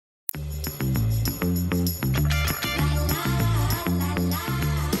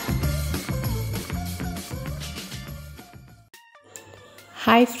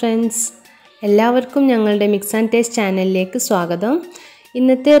Hi friends, എല്ലാവർക്കും ഞങ്ങളുടെ mix and taste ചാനലിലേക്ക് സ്വാഗതം.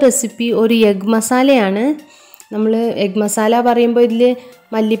 ഇന്നത്തെ റെസിപ്പി ഒരു എഗ് മസാലയാണ്. നമ്മൾ എഗ് മസാല പറയുമ്പോൾ ഇതിൽ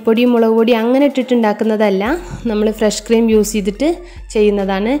മല്ലിപ്പൊടി, മുളക് പൊടി അങ്ങനെ ഇട്ടിട്ടുണ്ടാക്കുന്നതല്ല. നമ്മൾ ഫ്രഷ് ക്രീം യൂസ് ചെയ്തിട്ട്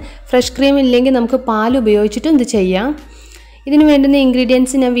ചെയ്യുന്നതാണ്. ഫ്രഷ് ക്രീം ഇല്ലെങ്കിൽ നമുക്ക് പാൽ ഉപയോഗിച്ചിട്ടും ഇത് ചെയ്യാം. ഇതിന് വേണ്ടുന്ന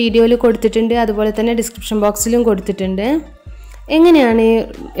ഇൻഗ്രീഡിയൻസ് ഞാൻ വീഡിയോയിൽ കൊടുത്തിട്ടുണ്ട്, അതുപോലെ തന്നെ ഡിസ്ക്രിപ്ഷൻ ബോക്സിലും കൊടുത്തിട്ടുണ്ട്. എങ്ങനെയാണ് ഈ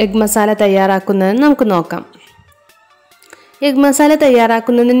എഗ് മസാല തയ്യാറാക്കുന്നതെന്ന് നമുക്ക് നോക്കാം. എഗ് മസാല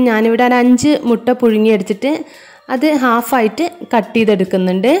തയ്യാറാക്കുന്നതിന് ഞാനിവിടെ ഒരു 5 മുട്ട പുഴുങ്ങിയെടുത്തിട്ട് അത് ഹാഫായിട്ട് കട്ട്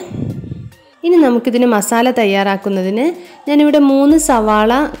ചെയ്തെടുക്കുന്നുണ്ട്. ഇനി നമുക്കിതിന് മസാല തയ്യാറാക്കുന്നതിന് ഞാനിവിടെ 3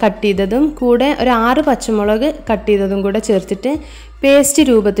 സവാള കട്ട് ചെയ്തതും കൂടെ ഒരു 6 പച്ചമുളക് കട്ട് ചെയ്തതും കൂടെ ചേർത്തിട്ട് പേസ്റ്റ്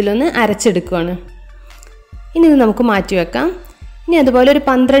രൂപത്തിലൊന്ന് അരച്ചെടുക്കുകയാണ്. ഇനി ഇത് നമുക്ക് മാറ്റി വെക്കാം. ഇനി അതുപോലെ ഒരു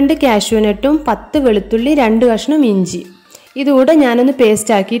 12 കാഷ്യൂ നട്ടും 10 വെളുത്തുള്ളി, 2 കഷ്ണം ഇഞ്ചി ഇതുകൂടെ ഞാനൊന്ന്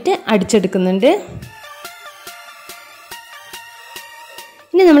പേസ്റ്റ് ആക്കിയിട്ട് അടിച്ചെടുക്കുന്നുണ്ട്.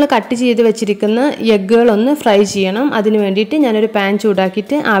 ഇനി നമ്മൾ കട്ട് ചെയ്ത് വെച്ചിരിക്കുന്ന എഗ്ഗുകളൊന്ന് ഫ്രൈ ചെയ്യണം. അതിന് വേണ്ടിയിട്ട് ഞാനൊരു പാൻ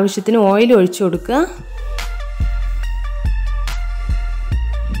ചൂടാക്കിയിട്ട് ആവശ്യത്തിന് ഓയിൽ ഒഴിച്ചു കൊടുക്കുക.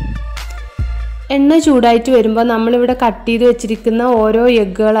 എണ്ണ ചൂടായിട്ട് വരുമ്പോൾ നമ്മളിവിടെ കട്ട് ചെയ്ത് വെച്ചിരിക്കുന്ന ഓരോ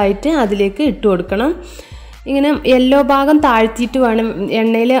എഗ്ഗുകളായിട്ട് അതിലേക്ക് ഇട്ട് കൊടുക്കണം. ഇങ്ങനെ യെല്ലോ ഭാഗം താഴ്ത്തിയിട്ട് വേണം,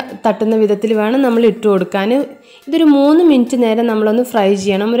 എണ്ണയിൽ തട്ടുന്ന വിധത്തിൽ വേണം നമ്മൾ ഇട്ട് കൊടുക്കാൻ. ഇതൊരു 3 മിനിറ്റ് നേരം നമ്മളൊന്ന് ഫ്രൈ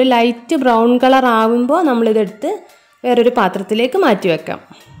ചെയ്യണം. ഒരു ലൈറ്റ് ബ്രൗൺ കളർ ആവുമ്പോൾ നമ്മളിതെടുത്ത് വേറൊരു പാത്രത്തിലേക്ക് മാറ്റി വെക്കാം.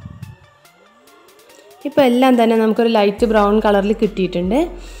 ഇപ്പോൾ എല്ലാം തന്നെ നമുക്കൊരു ലൈറ്റ് ബ്രൗൺ കളറിൽ കിട്ടിയിട്ടുണ്ട്.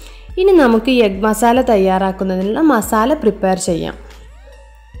 ഇനി നമുക്ക് എഗ് മസാല തയ്യാറാക്കുന്നതിനുള്ള മസാല പ്രിപ്പയർ ചെയ്യാം.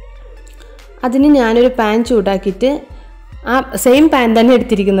 അതിന് ഞാനൊരു പാൻ ചൂടാക്കിയിട്ട് ആ സെയിം പാൻ തന്നെ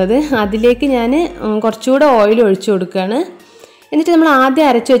എടുത്തിരിക്കുന്നത്, അതിലേക്ക് ഞാൻ കുറച്ചുകൂടെ ഓയിൽ ഒഴിച്ചു കൊടുക്കുകയാണ്. എന്നിട്ട് നമ്മൾ ആദ്യം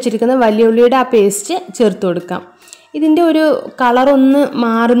അരച്ചു വെച്ചിരിക്കുന്ന വലിയ ഉള്ളിയുടെ ആ പേസ്റ്റ് ചേർത്ത് കൊടുക്കാം. ഇതിൻ്റെ ഒരു കളറൊന്ന്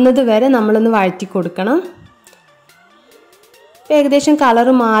മാറുന്നത് വരെ നമ്മളൊന്ന് വഴറ്റി കൊടുക്കണം. ഏകദേശം കളർ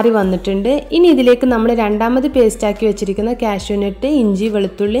മാറി വന്നിട്ടുണ്ട്. ഇനി ഇതിലേക്ക് നമ്മൾ രണ്ടാമത് പേസ്റ്റാക്കി വെച്ചിരിക്കുന്ന കാഷ്യൂ നട്ട്, ഇഞ്ചി,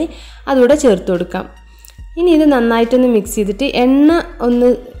 വെളുത്തുള്ളി അതുകൂടെ ചേർത്ത് കൊടുക്കാം. ഇനി ഇത് നന്നായിട്ടൊന്ന് മിക്സ് ചെയ്തിട്ട് എണ്ണ ഒന്ന്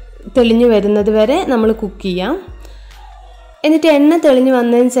തെളിഞ്ഞു വരുന്നത് വരെ നമ്മൾ കുക്ക് ചെയ്യാം. എന്നിട്ട് എണ്ണ തെളിഞ്ഞു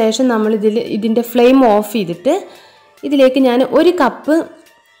വന്നതിന് ശേഷം നമ്മൾ ഇതിൻ്റെ ഫ്ലെയിം ഓഫ് ചെയ്തിട്ട് ഇതിലേക്ക് ഞാൻ 1 കപ്പ്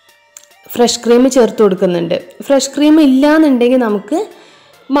ഫ്രഷ് ക്രീം ചേർത്ത് കൊടുക്കുന്നുണ്ട്. ഫ്രഷ് ക്രീം ഇല്ലയെന്നുണ്ടെങ്കിൽ നമുക്ക്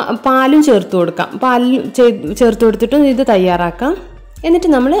പാലും ചേർത്ത് കൊടുക്കാം. പാലും ചേർത്ത് കൊടുത്തിട്ടും ഇത് തയ്യാറാക്കാം. എന്നിട്ട്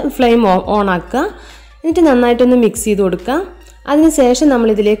നമ്മൾ ഫ്ലെയിം ഓൺ ആക്കുക. എന്നിട്ട് നന്നായിട്ടൊന്ന് മിക്സ് ചെയ്ത് കൊടുക്കുക. അതിനുശേഷം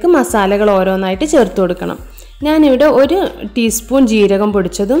നമ്മളിതിലേക്ക് മസാലകൾ ഓരോന്നായിട്ട് ചേർത്ത് കൊടുക്കണം. ഞാനിവിടെ 1 ടീസ്പൂൺ ജീരകം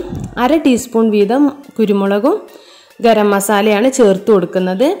പൊടിച്ചതും 1/2 ടീസ്പൂൺ വീതം കുരുമുളകും ഗരം മസാലയാണ് ചേർത്ത്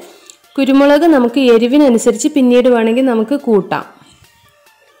കൊടുക്കുന്നത്. കുരുമുളക് നമുക്ക് എരിവിനനുസരിച്ച് പിന്നീട് വേണമെങ്കിൽ നമുക്ക് കൂട്ടാം.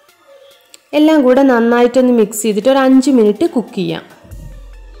 എല്ലാം കൂടെ നന്നായിട്ടൊന്ന് മിക്സ് ചെയ്തിട്ട് ഒരു 5 മിനിറ്റ് കുക്ക് ചെയ്യാം.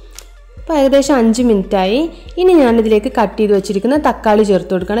 ഇപ്പോൾ ഏകദേശം 5 മിനിറ്റായി. ഇനി ഞാനിതിലേക്ക് കട്ട് ചെയ്ത് വെച്ചിരിക്കുന്ന തക്കാളി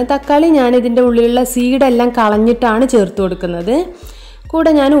ചേർത്ത് കൊടുക്കണം. തക്കാളി ഞാനിതിൻ്റെ ഉള്ളിലുള്ള സീഡെല്ലാം കളഞ്ഞിട്ടാണ് ചേർത്ത് കൊടുക്കുന്നത്.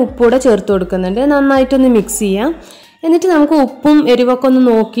 കൂടെ ഞാൻ ഉപ്പൂടെ ചേർത്ത് കൊടുക്കുന്നുണ്ട്. നന്നായിട്ടൊന്ന് മിക്സ് ചെയ്യാം. എന്നിട്ട് നമുക്ക് ഉപ്പും എരിവൊക്കെ ഒന്ന്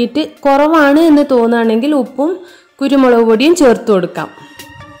നോക്കിയിട്ട് കുറവാണ് എന്ന് തോന്നുകയാണെങ്കിൽ ഉപ്പും കുരുമുളക് പൊടിയും ചേർത്ത് കൊടുക്കാം.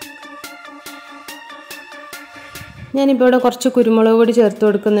 ഞാനിപ്പോൾ ഇവിടെ കുറച്ച് കുരുമുളക് പൊടി ചേർത്ത്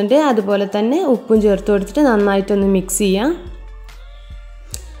കൊടുക്കുന്നുണ്ട്. അതുപോലെ തന്നെ ഉപ്പും ചേർത്ത് കൊടുത്തിട്ട് നന്നായിട്ടൊന്ന് മിക്സ് ചെയ്യാം.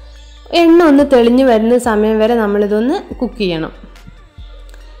 എണ്ണ ഒന്ന് തെളിഞ്ഞ് വരുന്ന സമയം വരെ നമ്മളിതൊന്ന് കുക്ക് ചെയ്യണം.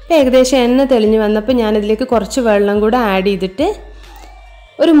 ഏകദേശം എണ്ണ തെളിഞ്ഞ് വന്നപ്പോൾ ഞാനിതിലേക്ക് കുറച്ച് വെള്ളം കൂടെ ആഡ് ചെയ്തിട്ട്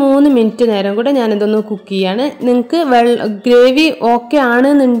ഒരു 3 മിനിറ്റ് നേരം കൂടെ ഞാനിതൊന്ന് കുക്ക് ചെയ്യാണ്. നിങ്ങൾക്ക് ഗ്രേവി ഓക്കെ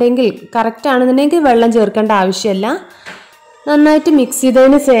ആണെന്നുണ്ടെങ്കിൽ, കറക്റ്റ് ആണെന്നുണ്ടെങ്കിൽ വെള്ളം ചേർക്കേണ്ട ആവശ്യമില്ല. നന്നായിട്ട് മിക്സ്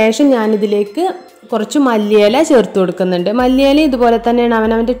ചെയ്തതിന് ശേഷം ഞാനിതിലേക്ക് കുറച്ച് മല്ലിയില ചേർത്ത് കൊടുക്കുന്നുണ്ട്. മല്ലിയില ഇതുപോലെ തന്നെയാണ്,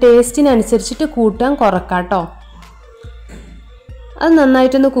 അവനവൻ്റെ ടേസ്റ്റിനനുസരിച്ചിട്ട് കൂട്ടാൻ കുറക്കാം കേട്ടോ. അത്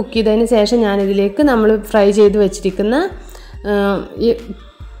നന്നായിട്ടൊന്ന് കുക്ക് ചെയ്തതിന് ശേഷം ഞാനിതിലേക്ക് നമ്മൾ ഫ്രൈ ചെയ്ത് വെച്ചിരിക്കുന്ന ഈ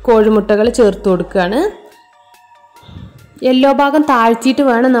കോഴിമുട്ടകൾ ചേർത്ത് കൊടുക്കുകയാണ്. യെല്ലോ ഭാഗം താഴ്ത്തിയിട്ട്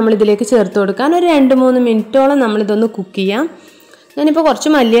വേണം നമ്മളിതിലേക്ക് ചേർത്ത് കൊടുക്കാൻ. ഒരു 2-3 മിനിറ്റോളം നമ്മളിതൊന്ന് കുക്ക് ചെയ്യാം. ഞാനിപ്പോൾ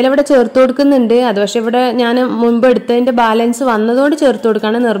കുറച്ച് മല്ലിയില ഇവിടെ ചേർത്ത് കൊടുക്കുന്നുണ്ട്. അത് പക്ഷേ ഇവിടെ ഞാൻ മുൻപ് എടുത്തതിൻ്റെ ബാലൻസ് വന്നതോട് ചേർത്ത്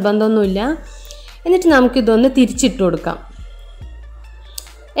കൊടുക്കാൻ നിർബന്ധമൊന്നുമില്ല. എന്നിട്ട് നമുക്കിതൊന്ന് തിരിച്ചിട്ട് കൊടുക്കാം.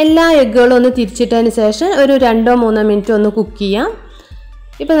 എല്ലാ എഗ്ഗുകളും ഒന്ന് തിരിച്ചിട്ടതിന് ശേഷം ഒരു 2-3 മിനിറ്റ് ഒന്ന് കുക്ക് ചെയ്യാം.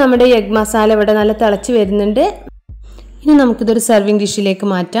 ഇപ്പോൾ നമ്മുടെ എഗ് മസാല ഇവിടെ നല്ല തിളച്ച് വരുന്നുണ്ട്. ഇനി നമുക്കിതൊരു സെർവിങ് ഡിഷിലേക്ക്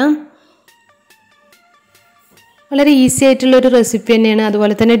മാറ്റാം. വളരെ ഈസി ആയിട്ടുള്ളൊരു റെസിപ്പി തന്നെയാണ്.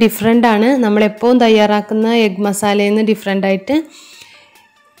 അതുപോലെ തന്നെ ഡിഫറെൻ്റ് ആണ്. നമ്മളെപ്പോഴും തയ്യാറാക്കുന്ന എഗ് മസാലയിൽ നിന്ന് ഡിഫറെൻ്റ് ആയിട്ട്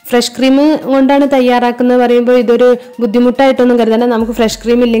ഫ്രഷ് ക്രീം കൊണ്ടാണ് തയ്യാറാക്കുന്നത് പറയുമ്പോൾ ഇതൊരു ബുദ്ധിമുട്ടായിട്ടൊന്നും കരുതണ്ട. നമുക്ക് ഫ്രഷ്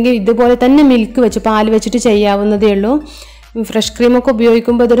ക്രീം ഇല്ലെങ്കിൽ ഇതുപോലെ തന്നെ മിൽക്ക് വെച്ച്, പാൽ വെച്ചിട്ട് ചെയ്യാവുന്നതേ ഉള്ളൂ. ഫ്രഷ് ക്രീമൊക്കെ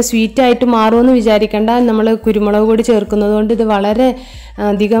ഉപയോഗിക്കുമ്പോൾ ഇതൊരു സ്വീറ്റായിട്ട് മാറുമെന്ന് വിചാരിക്കേണ്ട. നമ്മൾ കുരുമുളക് പൊടി ചേർക്കുന്നത് കൊണ്ട് ഇത് വളരെ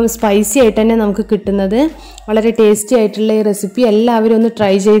അധികം സ്പൈസി ആയിട്ട് തന്നെ നമുക്ക് കിട്ടുന്നത്. വളരെ ടേസ്റ്റി ആയിട്ടുള്ള ഈ റെസിപ്പി എല്ലാവരും ഒന്ന്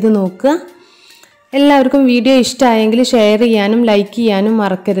ട്രൈ ചെയ്ത് നോക്കുക. എല്ലാവർക്കും വീഡിയോ ഇഷ്ടമായെങ്കിൽ ഷെയർ ചെയ്യാനും ലൈക്ക് ചെയ്യാനും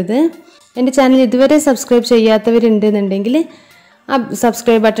മറക്കരുത്. എൻ്റെ ചാനൽ ഇതുവരെ സബ്സ്ക്രൈബ് ചെയ്യാത്തവരുണ്ടെന്നുണ്ടെങ്കിൽ ആ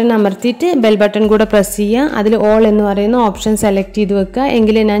സബ്സ്ക്രൈബ് ബട്ടൺ അമർത്തിയിട്ട് ബെൽ ബട്ടൺ കൂടെ പ്രസ് ചെയ്യുക. അതിൽ ഓൾ എന്ന് പറയുന്ന ഓപ്ഷൻ സെലക്ട് ചെയ്ത് വെക്കുക.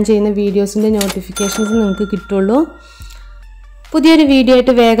 എങ്കിലേ ഞാൻ ചെയ്യുന്ന വീഡിയോസിൻ്റെ നോട്ടിഫിക്കേഷൻസ് നിങ്ങൾക്ക് കിട്ടുള്ളൂ. പുതിയൊരു വീഡിയോ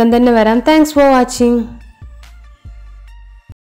ആയിട്ട് വേഗം തന്നെ വരാം. Thanks for watching.